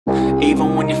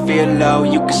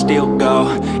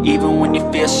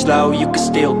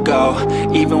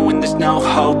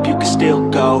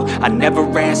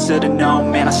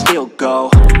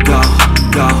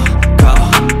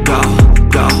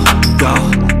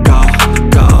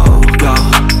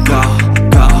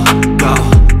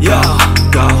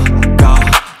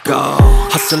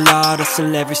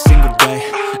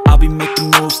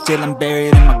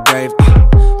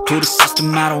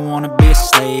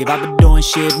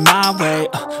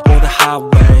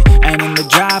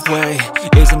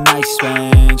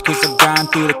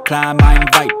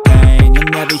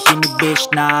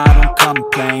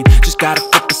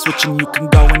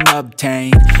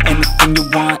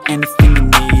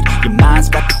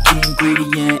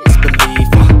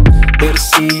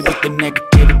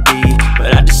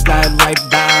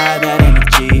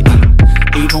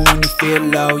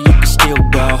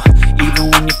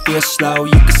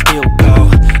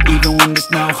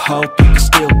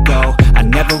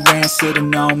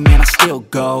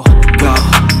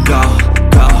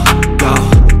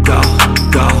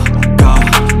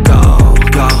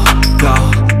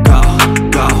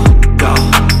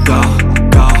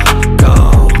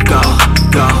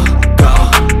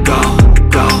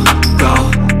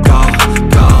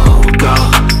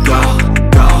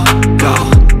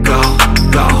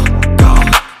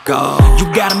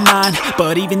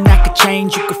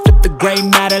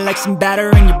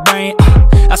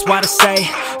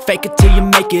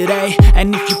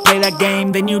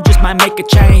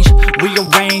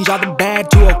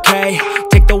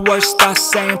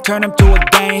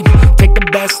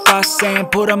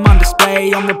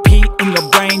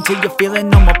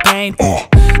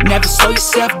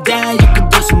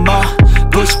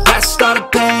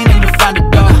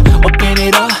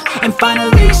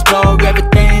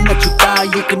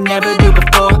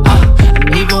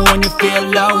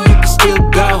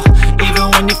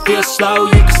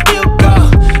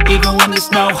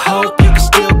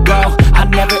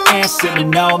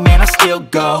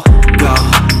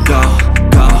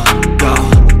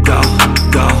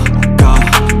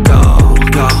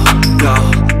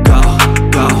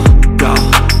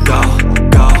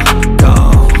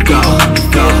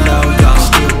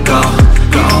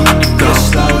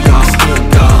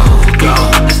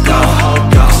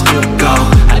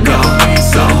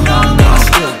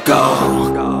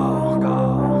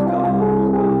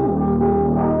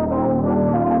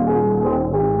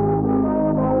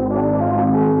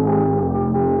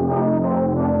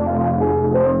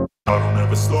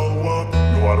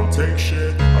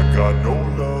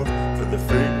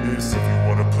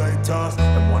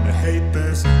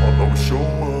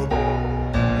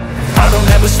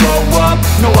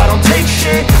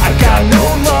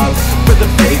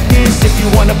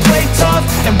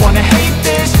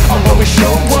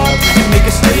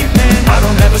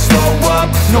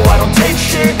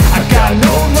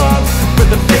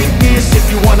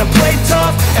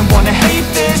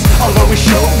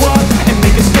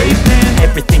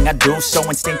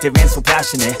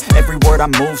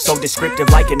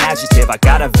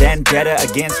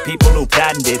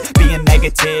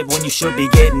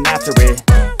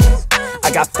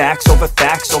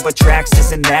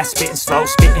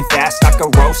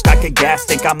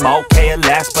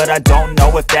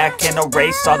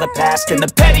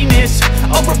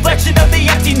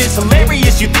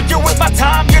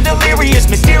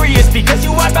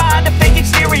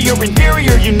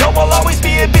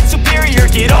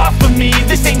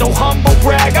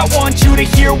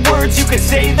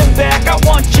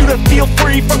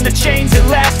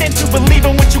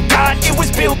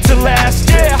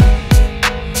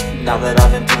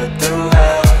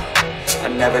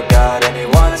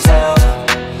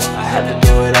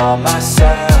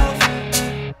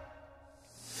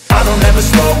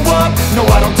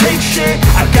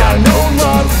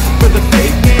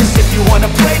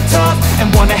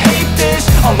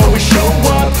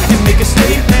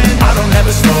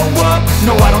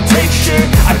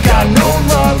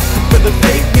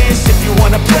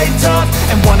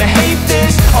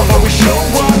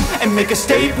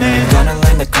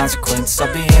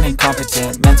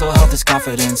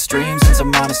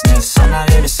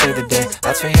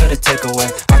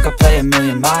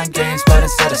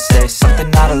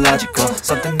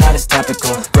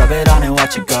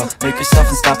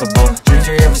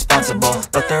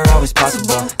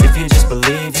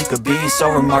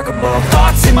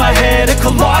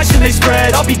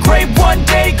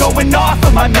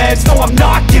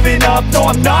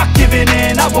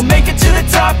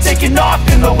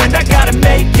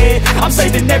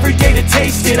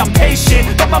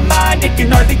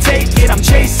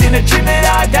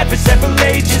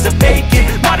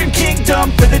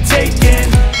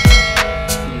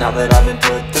Now that I've been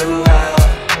put through hell,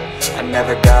 I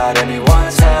never got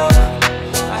anyone's help.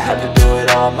 I had to do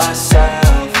it all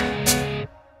myself.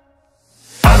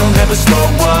 I don't ever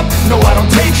slow up, no I don't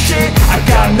take shit. I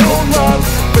got no love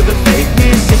for the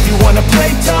fakeness. If you wanna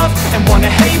play tough and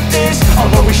wanna hate this, I'll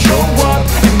always show up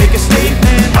and make a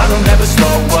statement. I don't ever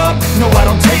slow up, no I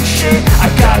don't take shit.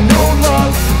 I got no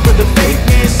love for the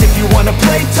fakeness. If you wanna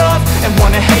play tough and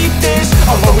wanna hate this,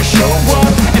 I'll always show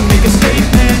up and make a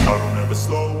statement. I don't ever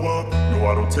slow up, no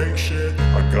I don't take shit.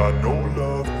 I got no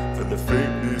love for the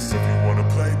fakeness. If you wanna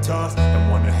play tough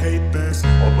and wanna hate this,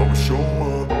 I'll always show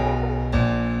up.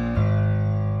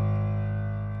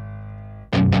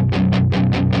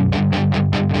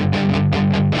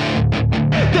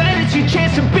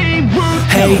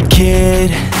 Hey kid,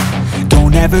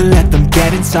 don't ever let them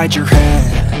get inside your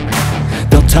head.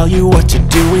 They'll tell you what to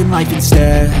do in life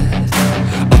instead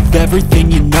of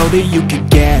everything you know that you could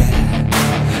get.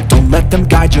 Don't let them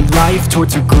guide your life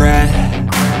towards regret.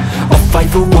 I'll fight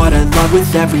for what I love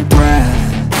with every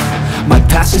breath. My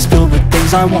past is filled with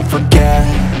things I won't forget.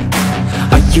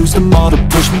 I use them all to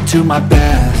push me to my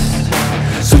best.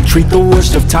 So treat the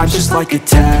worst of times just like a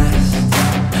test.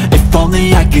 If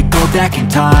only I could go back in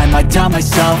time, I'd tell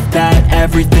myself that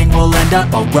everything will end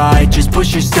up alright. Just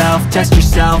push yourself, test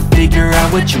yourself, figure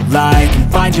out what you like,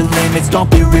 and find your limits, don't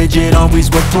be rigid,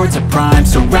 always work towards a prime.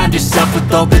 Surround yourself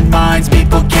with open minds,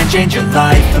 people can change your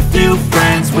life. A few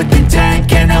friends with intent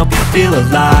can help you feel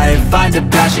alive. Find a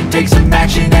passion, take some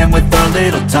action, and with a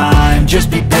little time, just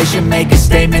be patient, make a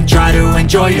statement, try to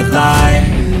enjoy your life.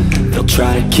 They'll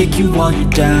try to kick you while you're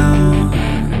down.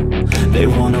 They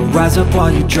wanna rise up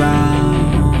while you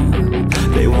drown.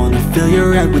 They wanna fill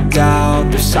your head with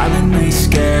doubt. They're silently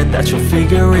scared that you'll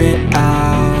figure it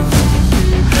out.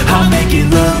 I'll make it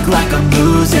look like I'm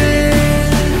losing,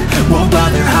 won't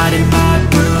bother hiding my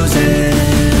bruises.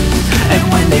 And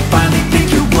when they finally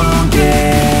think you're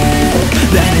wounded,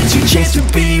 then it's your chance to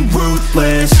be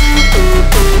ruthless.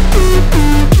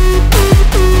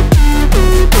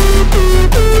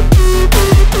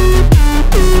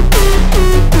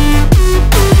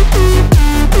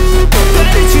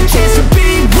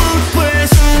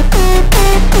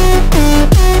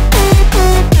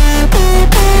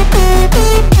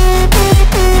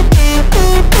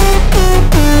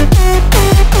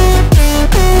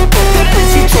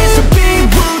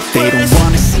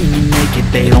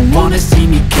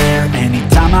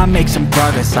 Make some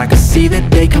progress, I can see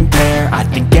that they compare. I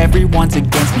think everyone's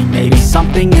against me, maybe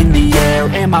something in the air.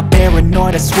 Am I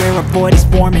paranoid? I swear a void is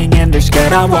forming and they're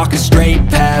scared. I walk a straight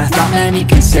path, not many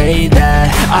can say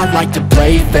that. I like to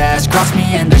play fast, cross me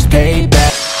and there's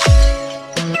payback.